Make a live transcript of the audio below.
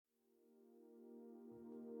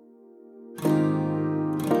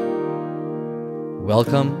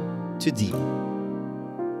Welcome to Deep,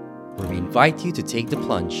 where we invite you to take the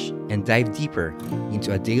plunge and dive deeper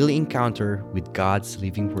into a daily encounter with God's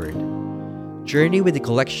living Word. Journey with a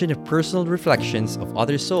collection of personal reflections of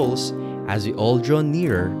other souls as we all draw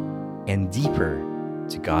nearer and deeper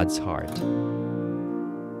to God's heart.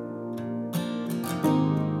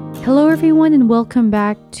 Hello, everyone, and welcome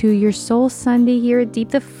back to your Soul Sunday here at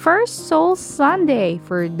Deep, the first Soul Sunday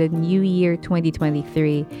for the new year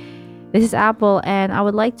 2023. This is Apple, and I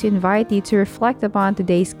would like to invite you to reflect upon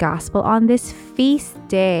today's gospel on this feast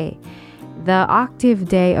day, the octave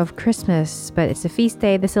day of Christmas, but it's a feast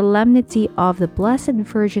day, the solemnity of the Blessed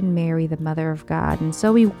Virgin Mary, the Mother of God. And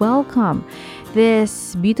so we welcome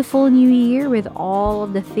this beautiful new year with all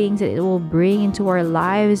of the things that it will bring into our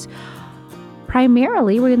lives.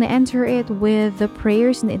 Primarily, we're going to enter it with the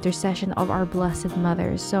prayers and the intercession of our Blessed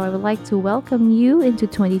Mother. So I would like to welcome you into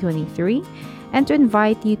 2023 and to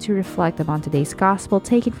invite you to reflect upon today's gospel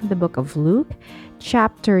taken from the book of Luke,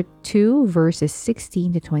 chapter 2, verses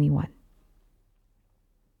 16 to 21.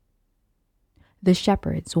 The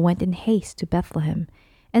shepherds went in haste to Bethlehem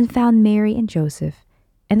and found Mary and Joseph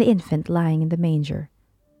and the infant lying in the manger.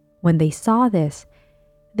 When they saw this,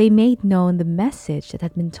 they made known the message that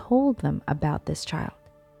had been told them about this child.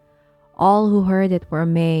 All who heard it were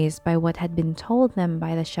amazed by what had been told them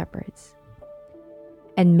by the shepherds.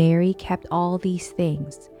 And Mary kept all these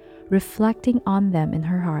things, reflecting on them in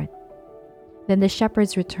her heart. Then the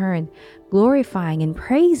shepherds returned, glorifying and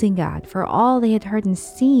praising God for all they had heard and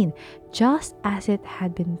seen, just as it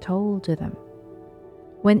had been told to them.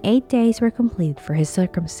 When 8 days were completed for his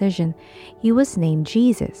circumcision, he was named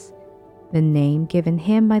Jesus, the name given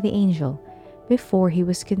him by the angel before he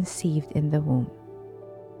was conceived in the womb.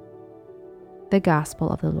 The Gospel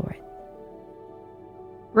of the Lord.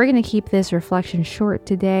 We're going to keep this reflection short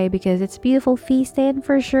today because it's a beautiful feast day, and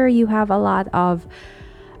for sure you have a lot of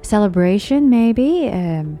celebration maybe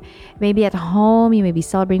at home. You may be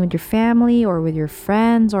celebrating with your family or with your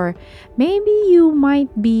friends, or maybe you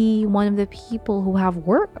might be one of the people who have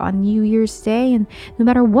work on New Year's Day. And no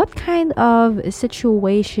matter what kind of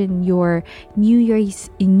situation your New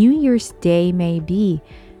Year's Day may be,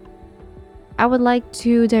 I would like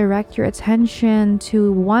to direct your attention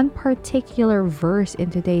to one particular verse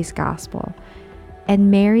in today's gospel.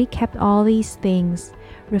 And Mary kept all these things,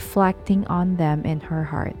 reflecting on them in her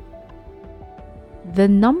heart. The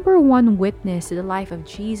number one witness to the life of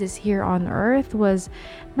Jesus here on earth was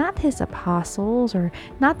not his apostles or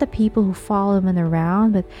not the people who follow him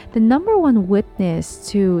around, but the number one witness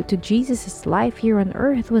to Jesus' life here on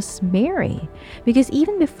earth was Mary. Because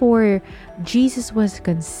even before Jesus was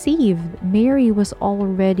conceived, Mary was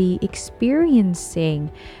already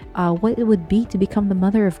experiencing what it would be to become the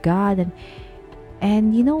mother of God.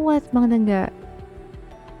 And you know what, mga nangga,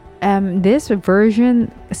 this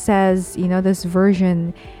version says, this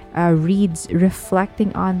version reads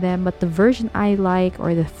reflecting on them, but the version I like,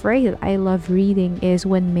 or the phrase that I love reading, is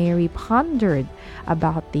when Mary pondered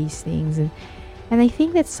about these things. And I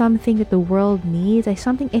think that's something that the world needs. I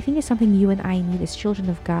think it's something you and I need as children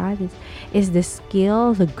of God, is the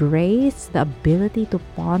skill, the grace, the ability to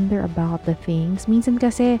ponder about the things. Minsan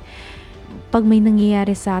kasi, pag may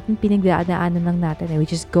nangyayari sa atin, pinagdadaanan lang natin. We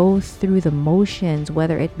just go through the motions,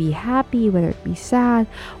 whether it be happy, whether it be sad,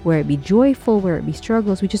 whether it be joyful, whether it be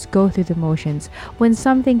struggles. We just go through the motions. When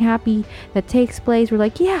something happy that takes place, we're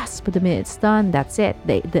like, yes, but the minute it's done, that's it.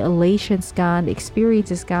 The elation's gone, the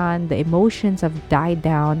experience is gone, the emotions have died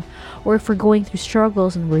down. Or if we're going through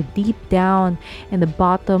struggles and we're deep down in the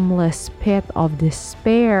bottomless pit of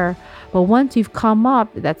despair, but once we've come up,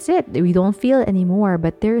 that's it. We don't feel it anymore.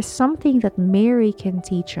 But there is something that Mary can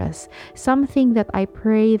teach us. Something that I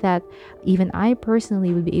pray that even I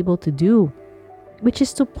personally would be able to do, which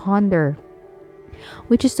is to ponder.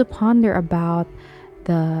 Which is to ponder about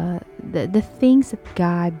the things that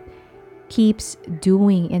God keeps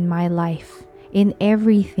doing in my life, in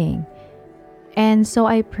everything. And so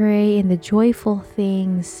I pray in the joyful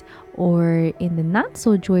things or in the not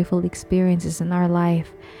so joyful experiences in our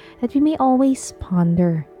life, that we may always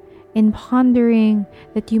ponder. In pondering,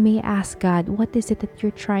 that you may ask God, what is it that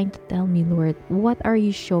you're trying to tell me, Lord? What are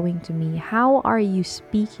you showing to me? How are you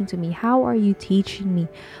speaking to me? How are you teaching me?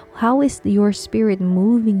 How is your Spirit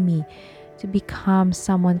moving me to become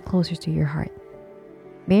someone closer to your heart?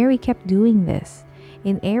 Mary kept doing this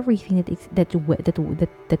in everything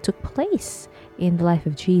that took place in the life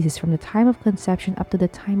of Jesus, from the time of conception up to the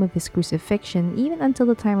time of his crucifixion, even until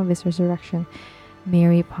the time of his resurrection.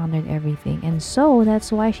 Mary pondered everything, and so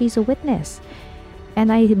that's why she's a witness.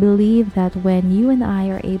 And I believe that when you and I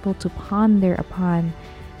are able to ponder upon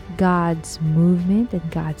God's movement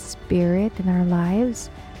and God's spirit in our lives,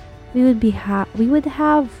 we would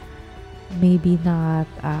have maybe not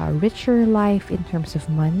a richer life in terms of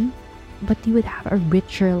money, but you would have a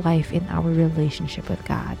richer life in our relationship with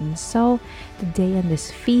God. And so today on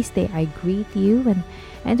this feast day, I greet you,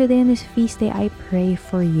 and today on this feast day, I pray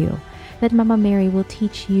for you that Mama Mary will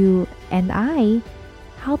teach you and I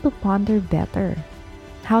how to ponder better.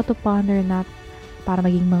 How to ponder, not para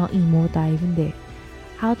maging mga emo tayo, hindi.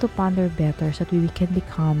 How to ponder better so that we can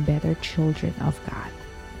become better children of God.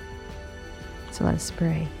 So let us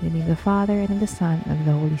pray. In the name of the Father, and of the Son, and of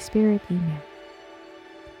the Holy Spirit. Amen.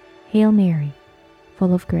 Hail Mary,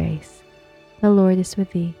 full of grace, the Lord is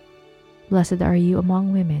with thee. Blessed are you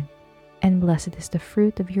among women, and blessed is the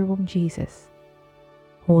fruit of your womb, Jesus.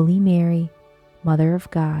 Holy Mary, Mother of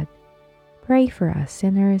God, pray for us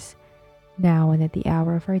sinners, now and at the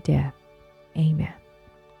hour of our death. Amen.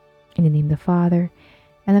 In the name of the Father,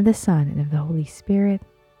 and of the Son, and of the Holy Spirit.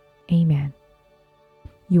 Amen.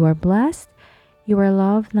 You are blessed, you are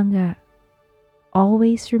loved, langga.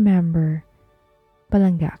 Always remember,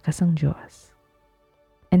 palangga ka sang Diyos.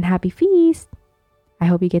 And happy feast! I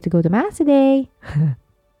hope you get to go to Mass today.